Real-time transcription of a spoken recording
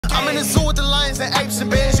I'm in the zoo with the lions and apes and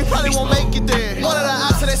bears. You probably won't make it there. One of the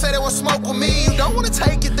options, they say they want smoke with me. You don't want to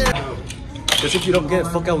take it there. Because if you don't get it,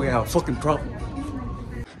 fuck out, we have a fucking problem.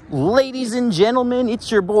 Ladies and gentlemen,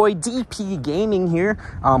 it's your boy DPGaming here.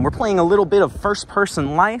 We're playing a little bit of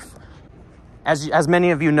first-person life. As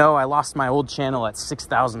many of you know, I lost my old channel at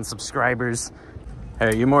 6,000 subscribers. Hey,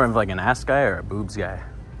 are you more of like an ass guy or a boobs guy?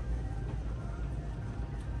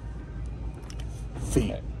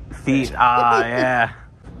 Feet. Feet, yeah.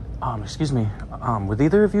 Excuse me, would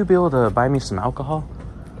either of you be able to buy me some alcohol?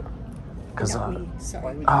 Cause, oh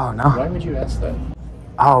no. Why would you ask that?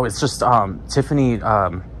 Oh, it's just,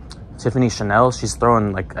 Tiffany Chanel, she's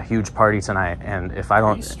throwing like a huge party tonight, and if I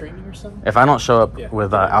don't, Are you streaming or something? If I don't show up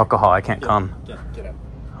with alcohol, I can't come. Get out. Get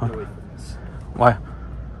away from this. Why?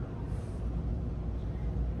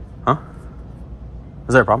 Huh?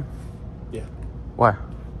 Is there a problem? Yeah. Why?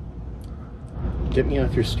 Get me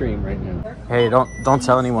off your stream right now. Hey, don't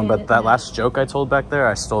tell anyone, but that last joke I told back there,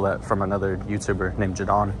 I stole that from another YouTuber named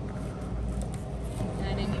Jadon.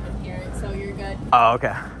 I didn't even hear it, so you're good. Oh,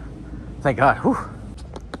 okay. Thank God. Whew.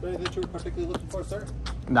 Anything that you were particularly looking for, sir?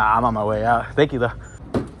 Nah, I'm on my way out. Thank you, though.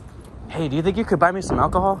 Hey, do you think you could buy me some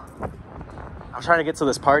alcohol? I'm trying to get to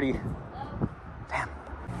this party. Damn.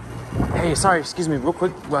 Hey, sorry, excuse me, real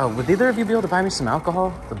quick. Well, would either of you be able to buy me some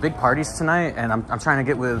alcohol? The big party's tonight, and I'm trying to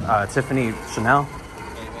get with Tiffany Chanel.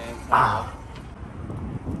 Hey, man. Ah.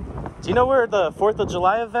 Do you know where the 4th of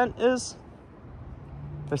July event is?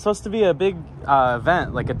 There's supposed to be a big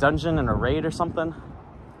event, like a dungeon and a raid or something.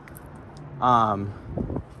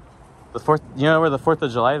 The 4th, you know where the 4th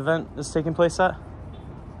of July event is taking place at?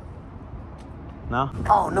 No?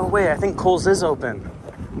 Oh, no way, I think Kohl's is open.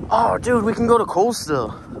 Oh, dude, we can go to Kohl's still.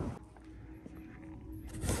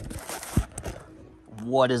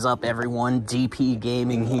 What is up, everyone?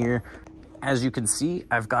 DPGaming here. As you can see,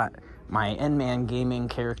 I've got my N-Man Gaming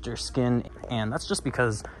character skin, and that's just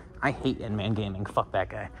because I hate N-Man Gaming. Fuck that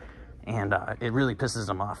guy. And it really pisses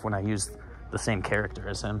him off when I use the same character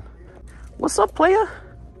as him. What's up, playa?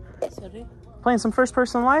 Sorry? Playing some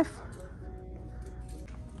first-person life?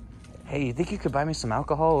 Hey, you think you could buy me some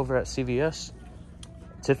alcohol over at CVS?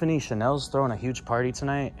 Tiffany Chanel's throwing a huge party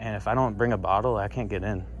tonight, and if I don't bring a bottle, I can't get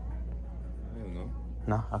in. I don't know.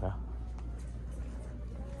 No? Okay.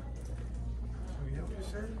 Can we help you,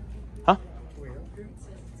 sir? Huh? Can we help you?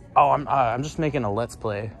 Oh, I'm just making a Let's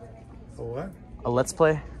Play. A what? A Let's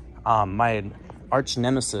Play? My arch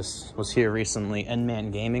nemesis was here recently,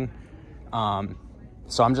 N-Man Gaming.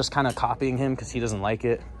 So I'm just kind of copying him because he doesn't like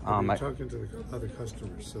it. You're talking to the other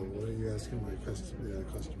customers, so what are you asking the other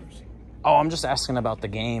customers? Oh, I'm just asking about the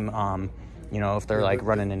game. You know, if they're like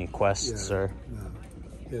running any quests or. No.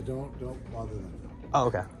 Yeah, don't bother them. Oh,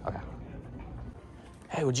 okay, okay.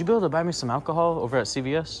 Hey, would you be able to buy me some alcohol over at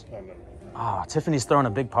CVS? Oh, Tiffany's throwing a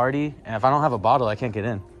big party, and if I don't have a bottle, I can't get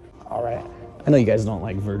in. All right. I know you guys don't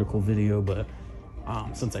like vertical video, but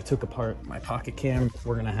since I took apart my pocket cam,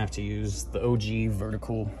 we're gonna have to use the OG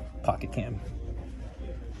vertical pocket cam.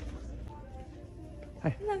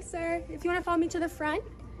 Hi. Hello, sir. If you want to follow me to the front.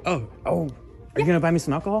 Oh, are you gonna buy me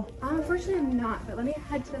some alcohol? Unfortunately, I'm not, but let me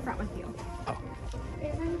head to the front with you. Oh.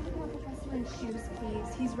 If I can pick up the customer's shoes,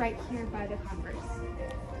 please. He's right here by the Converse.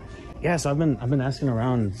 Yeah, so I've been asking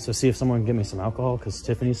around to see if someone can get me some alcohol because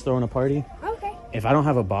Tiffany's throwing a party. Okay. If I don't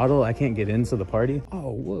have a bottle, I can't get into the party. Oh,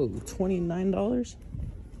 whoa, $29?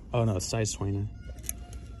 Oh no, it's size 29.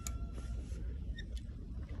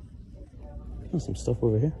 There's some stuff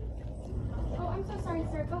over here. Oh, I'm so sorry,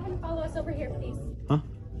 sir. Go ahead and follow us over here, please. Huh?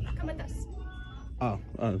 Come with us. Oh,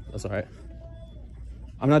 that's all right.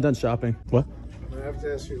 I'm not done shopping. What? I have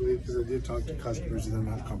to ask you to leave because I did talk to customers and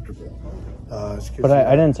they're not comfortable. But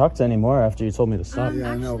I didn't talk to any more after you told me to stop.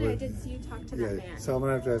 Yeah, I know, Actually, I but- did see you talk to that man. So I'm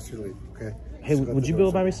gonna have to ask you to leave, okay? Hey, Just got would the you be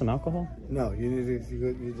able to doors buy me open. some alcohol? No, you need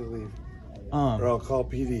to leave. Or I'll call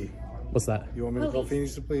PD. What's that? You want me to call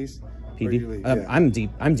Phoenix the police? Or PD? you leave? Yeah. I'm DP.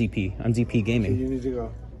 I'm DP Okay, Gaming. you need to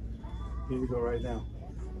go. You need to go right now.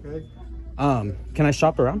 Okay? Can I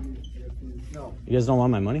shop around? No, You guys don't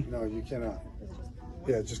want my money? no, you cannot.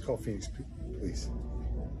 Yeah, just call Phoenix Police.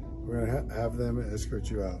 We're gonna have them escort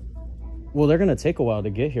you out. Well, they're gonna take a while to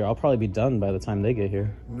get here. I'll probably be done by the time they get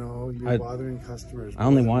here. No, you're bothering customers. I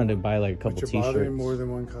only wanted to buy like a couple But you're bothering t-shirts. more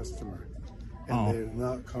than one customer. And they're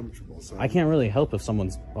not comfortable. So I can't really help if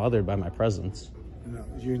someone's bothered by my presence. No,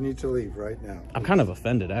 you need to leave right now. I'm kind of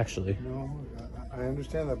offended, actually. No, I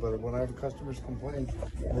understand that, but when I have customers complain,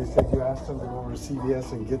 and they said you asked them to go over to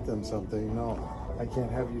CVS and get them something, no, I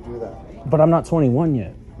can't have you do that. But I'm not 21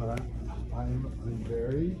 yet. But I'm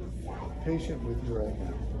very patient with you right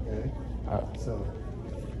now, okay? So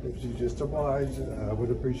if you just oblige, I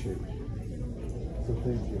would appreciate it. So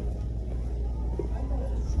thank you.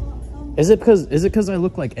 Is it because I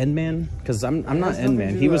look like Endman? Because I'm not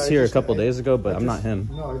Endman. He was here a couple days ago, but I'm not him.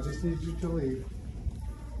 No, I just need you to leave.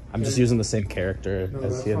 I'm just using the same character No,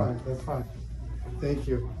 as that's him. fine. That's fine. Thank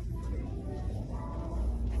you.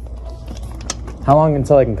 How long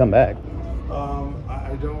until I can come back?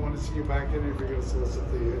 I don't want to see you back in if you're going to solicit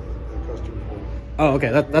the customer for. Oh, okay.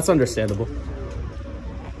 That's understandable.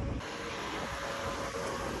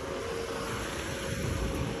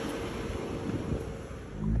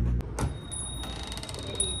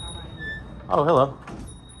 Oh, hello.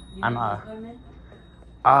 I'm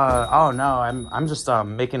oh no, I'm just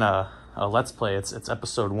making a let's play. It's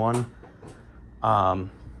episode 1.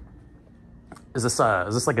 Is this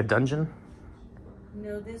like a dungeon?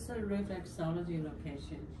 No, this is a reflexology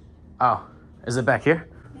location. Oh, is it back here?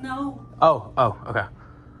 No. Oh, okay.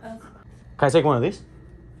 Can I take one of these?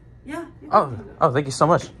 Yeah. Oh, thank you so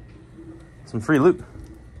much. Some free loot.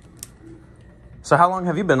 So how long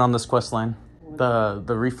have you been on this quest line? The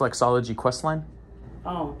reflexology quest line?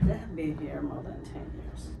 Oh, they've been here more than 10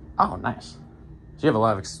 years. Oh, nice. So you have a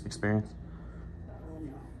lot of experience? Oh,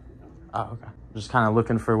 no. Oh, okay. Just kind of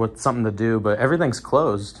looking for something to do, but everything's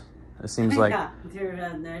closed. It seems like... Yeah, they're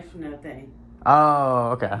a national day.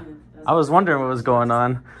 Oh, okay. I was wondering what was going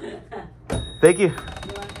on. Thank you.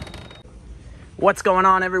 What's going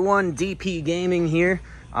on, everyone? DPGaming here.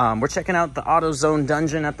 We're checking out the Autozone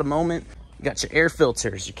dungeon at the moment. You got your air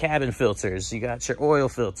filters, your cabin filters, you got your oil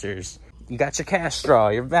filters, you got your cash straw,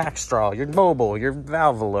 your vac straw, your mobile, your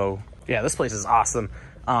valvolo. Yeah, this place is awesome.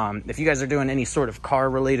 If you guys are doing any sort of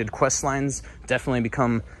car-related quest lines, definitely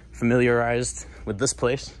become familiarized with this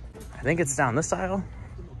place. I think it's down this aisle.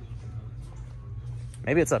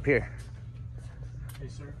 Maybe it's up here. Hey,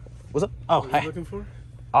 sir. What's up? Oh, What are hi. you looking for?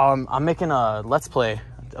 I'm making a let's play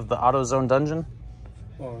of the Autozone dungeon.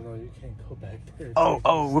 Oh, no, you can't go back there.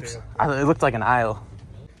 Oh, whoops. It looked like an aisle.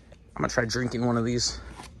 I'm gonna try drinking one of these.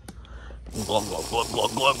 Glug, glug, glug,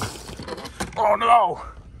 glug, glug. Oh, no!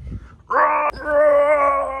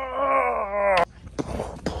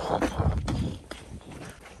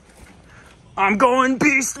 I'm going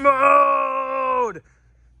beast mode!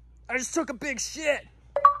 I just took a big shit.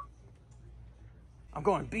 I'm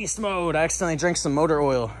going beast mode. I accidentally drank some motor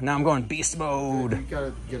oil. Now I'm going beast mode. You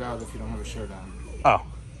gotta get out if you don't have a shirt on. Oh,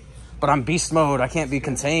 but I'm beast mode. I can't be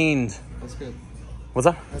contained. That's good. What's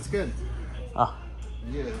that? That's good. Oh.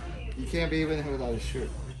 Yeah. You can't be even here without a shirt.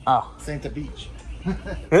 Oh. This ain't the beach.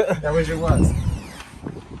 That wish it was.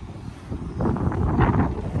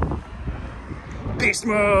 Beast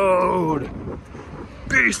mode!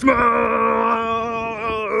 Beast mode!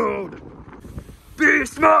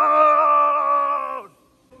 Beast mode!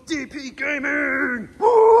 DPGaming!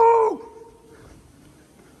 Woo!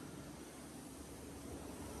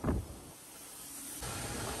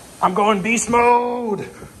 I'm going beast mode!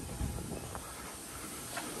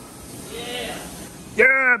 Yeah!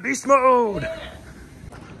 Yeah, beast mode! Yeah.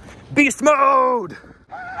 Beast mode!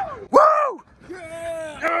 Woo!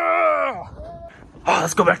 Yeah! Oh,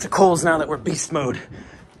 let's go back to Kohl's now that we're beast mode.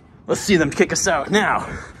 Let's see them kick us out now.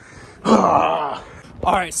 Oh.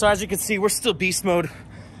 All right, so as you can see, we're still beast mode,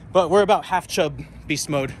 but we're about half chub beast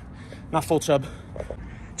mode, not full chub.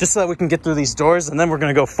 Just so that we can get through these doors, and then we're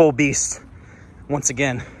gonna go full beast once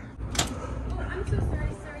again. Oh, I'm so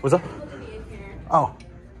sorry, sir. What's up? Oh,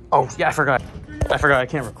 yeah, I forgot. I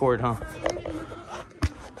can't record, huh?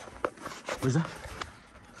 What is that?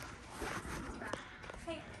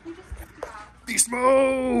 Beast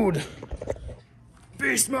mode!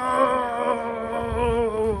 Beast mode!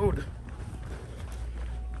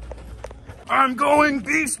 I'm going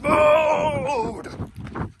beast mode!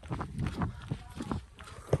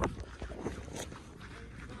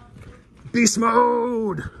 Beast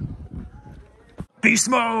mode! Beast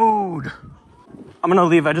mode! I'm gonna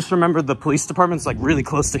leave. I just remembered the police department's like really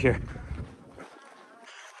close to here.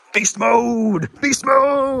 Beast mode! Beast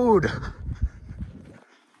mode!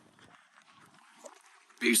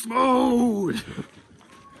 Beast mode!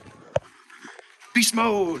 Beast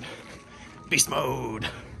mode! Beast mode!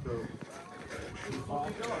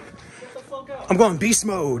 I'm going beast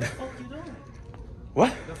mode.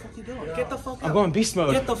 What? Get the fuck out. I'm going beast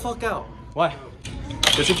mode. Get the fuck out. Why?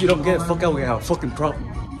 Because if you don't get the fuck out, we have a fucking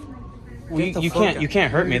problem. You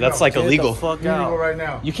can't hurt me. That's like illegal. Get the fuck You go out. right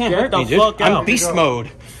now. You can't Get hurt the me, dude. fuck I'm out. beast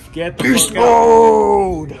mode. Get the Beast fuck out.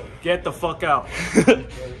 mode! Get the fuck out.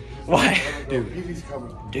 Why? PD's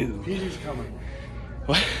coming. Dude. PD's coming.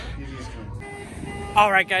 What? PD's coming.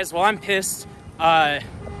 All right, guys. Well, I'm pissed.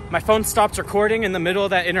 My phone stopped recording in the middle of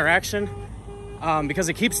that interaction because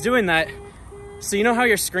it keeps doing that. So you know how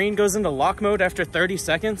your screen goes into lock mode after 30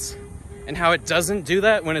 seconds? and how it doesn't do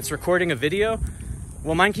that when it's recording a video.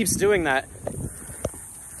 Well, mine keeps doing that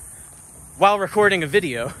while recording a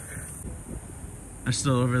video. They're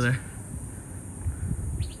still over there.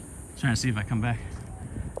 Trying to see if I come back.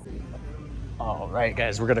 All right,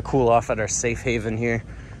 guys, we're gonna cool off at our safe haven here.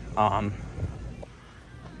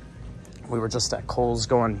 We were just at Kohl's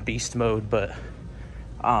going beast mode, but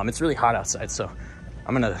it's really hot outside, so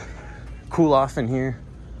I'm gonna cool off in here.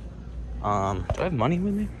 Do I have money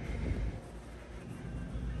with me?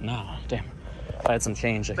 No, damn. If I had some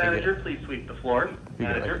change, I could Manager, please sweep the floor.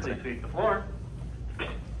 Manager, please sweep the floor.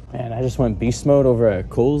 Man, I just went beast mode over at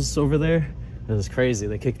Kohl's over there. It was crazy.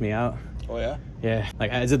 They kicked me out. Oh yeah? Yeah,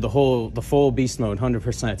 like I did the full beast mode,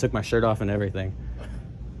 100%. I took my shirt off and everything.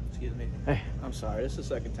 Excuse me. Hey. I'm sorry, this is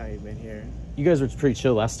the second time you've been here. You guys were pretty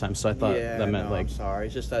chill last time, so I thought Yeah, that meant no, like... I'm sorry.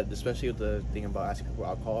 It's just that, especially with the thing about asking for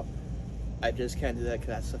alcohol, I just can't do that because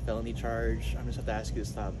that's a felony charge. I'm just have to ask you to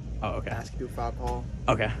stop asking you for alcohol.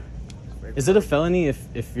 Okay. Is it a felony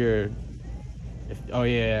if you're... oh,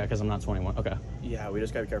 yeah, because I'm not 21. Okay. Yeah, we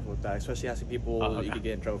just gotta be careful with that, especially asking people. You could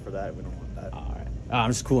get in trouble for that. We don't want that. All right. I'm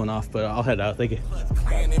just cooling off, but I'll head out. Thank you.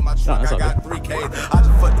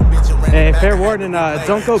 Hey, fair warning,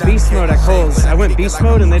 don't go beast mode at Kohl's. I went beast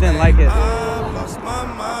mode and they didn't like it.